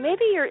getting going?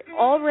 Maybe you're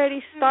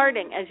already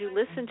starting as you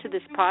listen to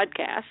this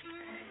podcast.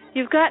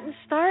 You've gotten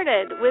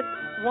started with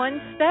one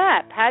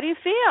step. How do you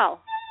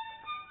feel?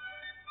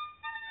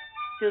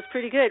 Feels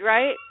pretty good,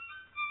 right?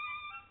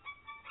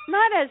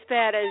 Not as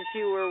bad as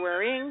you were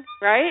worrying,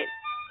 right?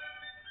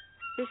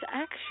 There's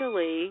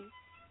actually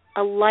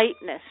a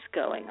lightness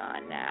going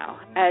on now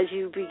as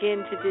you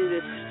begin to do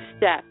this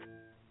step.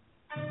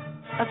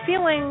 A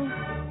feeling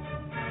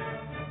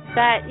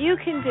that you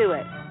can do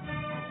it.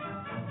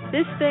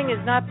 This thing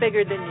is not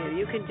bigger than you.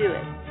 You can do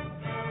it.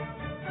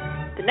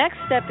 The next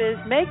step is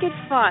make it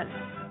fun.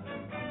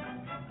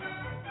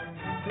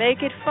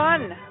 Make it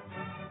fun.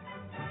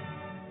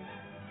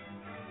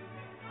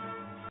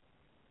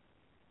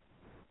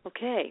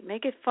 Okay,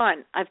 make it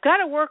fun. I've got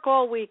to work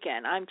all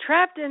weekend. I'm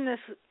trapped in this,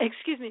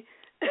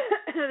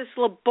 this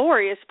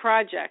laborious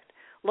project.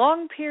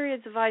 Long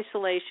periods of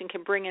isolation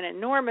can bring an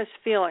enormous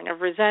feeling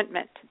of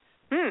resentment.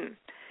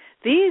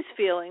 These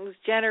feelings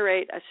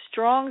generate a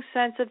strong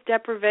sense of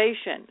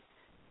deprivation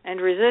and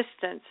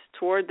resistance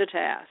toward the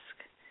task.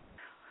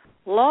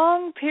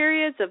 Long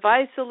periods of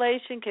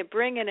isolation can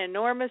bring an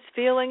enormous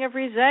feeling of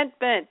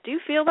resentment. Do you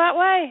feel that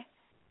way?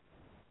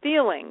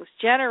 Feelings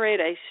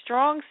generate a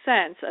strong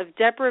sense of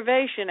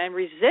deprivation and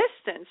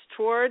resistance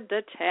toward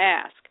the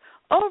task.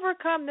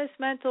 Overcome this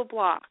mental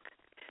block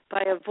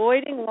by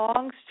avoiding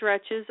long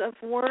stretches of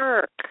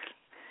work.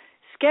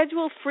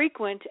 Schedule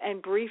frequent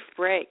and brief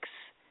breaks.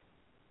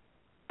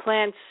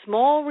 Plan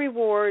small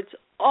rewards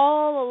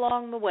all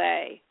along the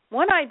way.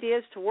 One idea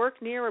is to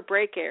work near a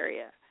break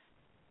area.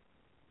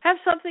 Have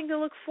something to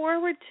look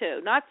forward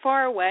to, not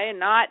far away and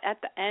not at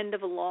the end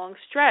of a long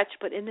stretch,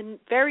 but in the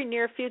very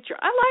near future.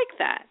 I like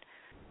that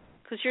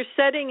because you're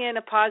setting in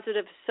a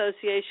positive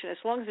association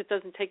as long as it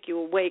doesn't take you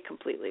away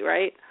completely,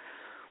 right?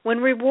 When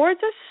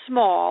rewards are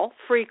small,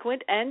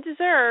 frequent, and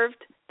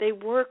deserved, They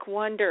work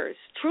wonders.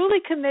 Truly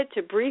commit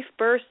to brief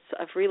bursts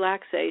of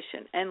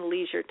relaxation and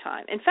leisure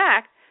time. In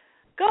fact,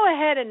 go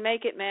ahead and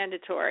make it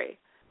mandatory.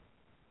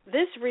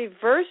 This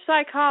reverse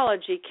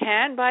psychology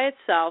can, by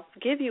itself,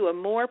 give you a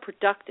more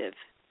productive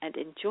and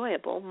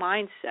enjoyable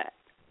mindset.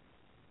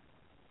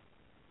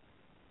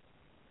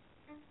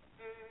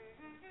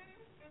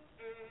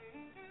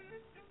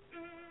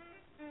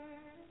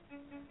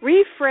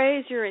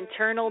 Rephrase your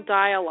internal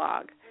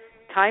dialogue.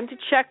 Time to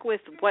check with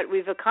what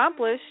we've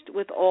accomplished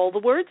with all the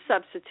word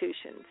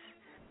substitutions.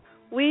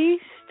 We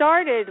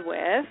started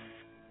with,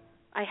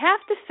 I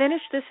have to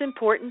finish this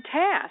important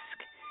task.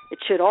 It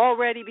should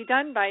already be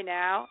done by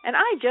now, and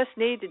I just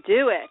need to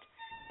do it.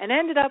 And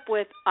ended up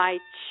with, I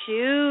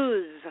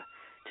choose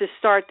to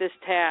start this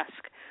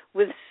task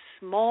with a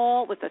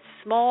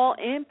small,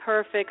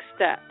 imperfect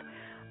step.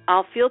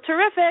 I'll feel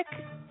terrific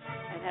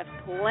and have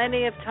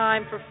plenty of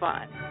time for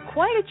fun.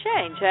 Quite a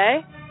change,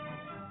 eh?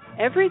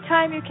 Every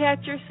time you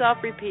catch yourself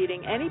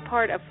repeating any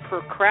part of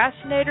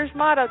procrastinator's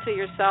motto to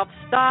yourself,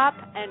 stop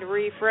and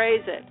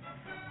rephrase it.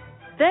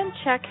 Then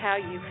check how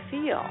you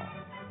feel.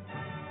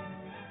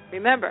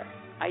 Remember,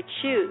 I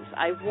choose,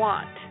 I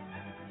want,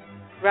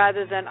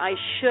 rather than I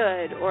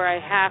should or I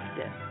have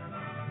to.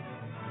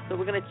 So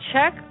we're going to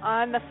check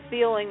on the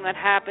feeling that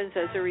happens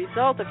as a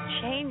result of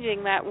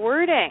changing that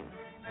wording.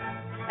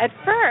 At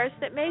first,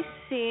 it may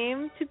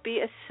seem to be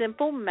a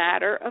simple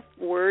matter of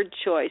word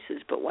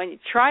choices, but when you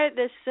try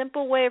this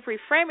simple way of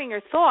reframing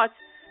your thoughts,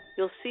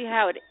 you'll see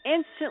how it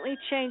instantly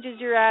changes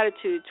your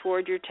attitude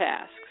toward your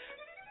tasks.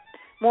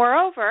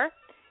 Moreover,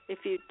 if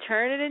you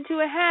turn it into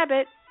a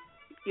habit,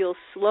 you'll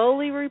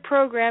slowly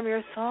reprogram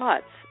your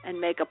thoughts and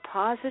make a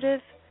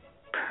positive,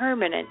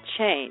 permanent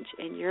change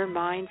in your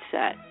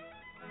mindset.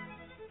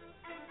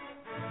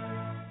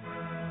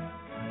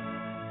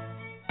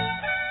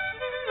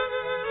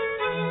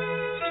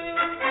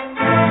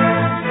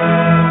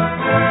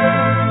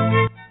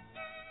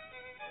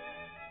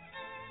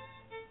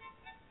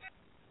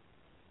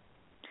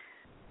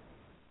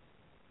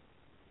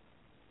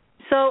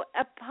 So,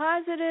 a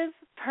positive,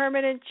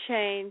 permanent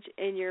change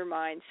in your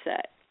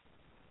mindset.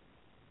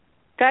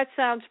 That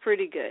sounds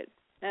pretty good.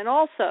 And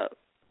also,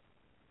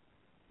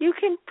 you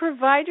can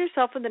provide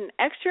yourself with an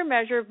extra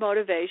measure of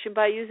motivation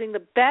by using the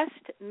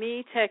best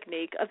me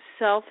technique of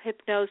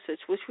self-hypnosis,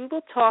 which we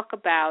will talk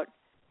about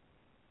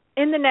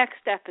in the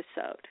next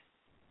episode.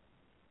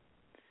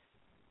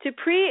 To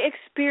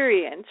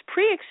pre-experience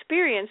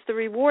the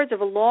rewards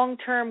of a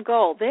long-term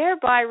goal,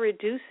 thereby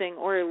reducing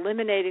or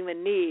eliminating the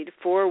need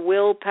for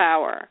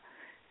willpower.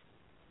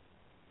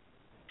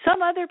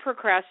 Some other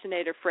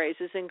procrastinator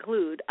phrases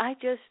include, I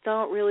just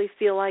don't really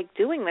feel like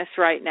doing this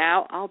right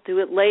now, I'll do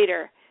it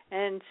later.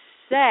 And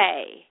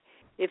say,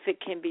 if it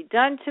can be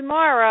done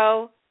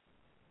tomorrow,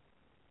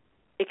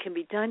 it can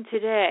be done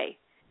today.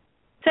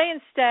 Say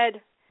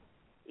instead,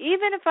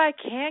 even if I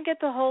can't get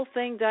the whole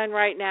thing done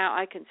right now,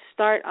 I can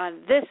start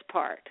on this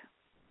part.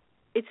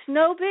 It's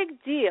no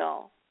big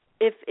deal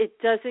if it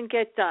doesn't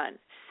get done.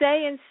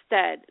 Say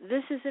instead,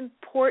 this is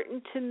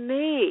important to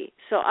me,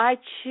 so I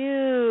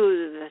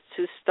choose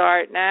to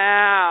start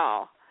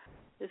now.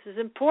 This is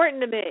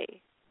important to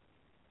me,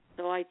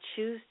 so I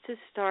choose to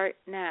start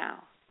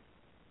now.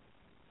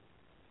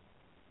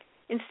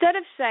 Instead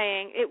of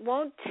saying, it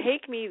won't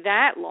take me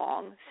that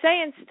long,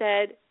 say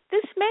instead,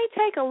 this may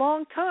take a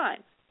long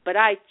time, but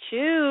I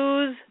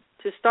choose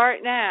to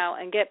start now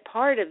and get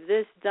part of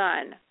this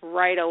done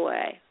right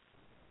away.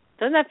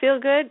 Doesn't that feel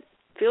good?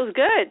 Feels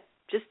good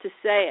just to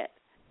say it.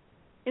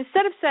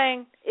 Instead of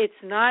saying, it's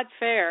not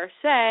fair,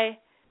 say,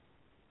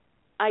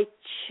 I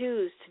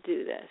choose to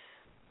do this.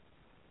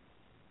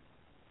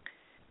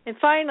 And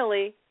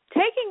finally,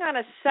 taking on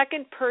a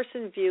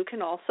second-person view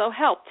can also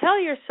help. Tell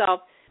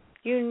yourself,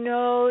 you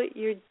know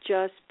you're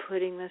just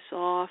putting this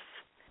off.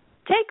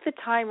 Take the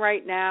time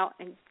right now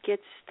and get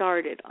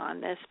started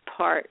on this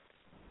part.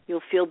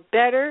 You'll feel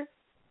better,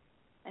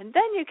 and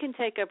then you can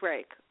take a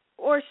break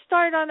or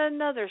start on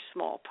another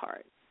small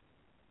part.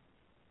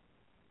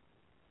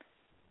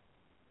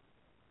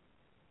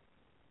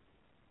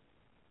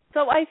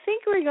 So I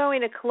think we're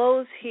going to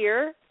close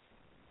here.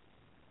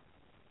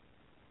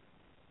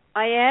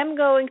 I am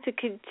going to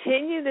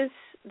continue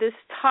this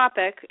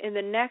topic in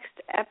the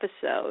next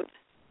episode.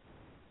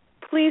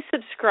 Please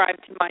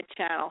subscribe to my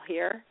channel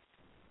here.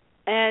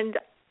 And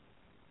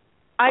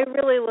I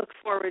really look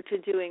forward to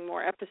doing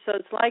more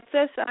episodes like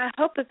this, and I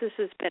hope that this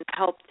has been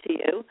help to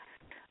you.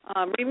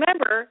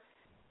 Remember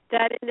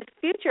that in the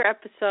future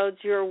episodes,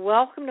 you're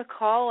welcome to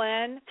call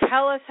in.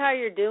 Tell us how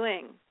you're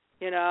doing.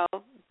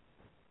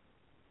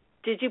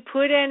 Did you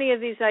put any of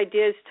these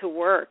ideas to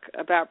work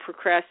about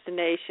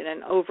procrastination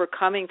and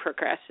overcoming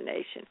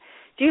procrastination?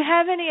 Do you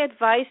have any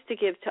advice to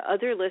give to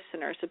other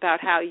listeners about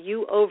how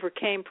you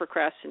overcame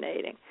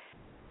procrastinating?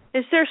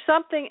 Is there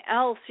something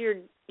else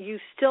you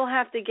still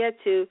have to get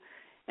to,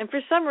 and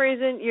for some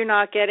reason you're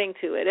not getting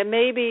to it? And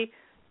maybe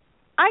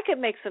I could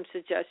make some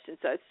suggestions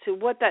as to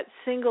what that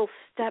single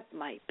step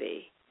might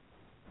be.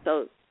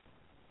 So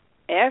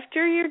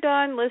after you're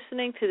done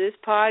listening to this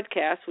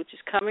podcast, which is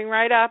coming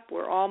right up,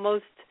 we're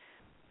almost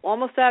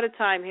out of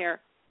time here,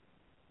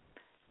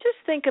 just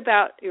think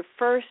about your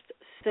first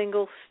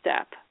single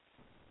step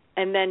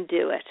and then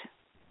do it.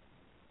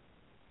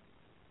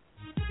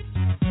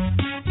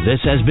 This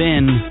has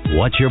been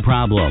What's Your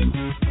Problem?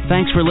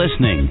 Thanks for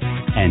listening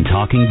and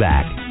talking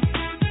back.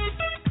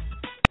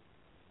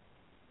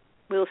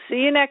 We'll see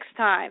you next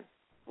time,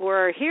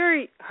 or hear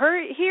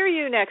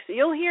you next.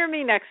 You'll hear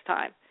me next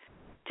time.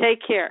 Take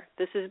care.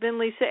 This has been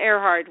Lisa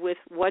Earhart with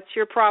What's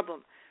Your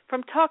Problem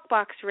from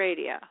TalkBox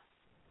Radio.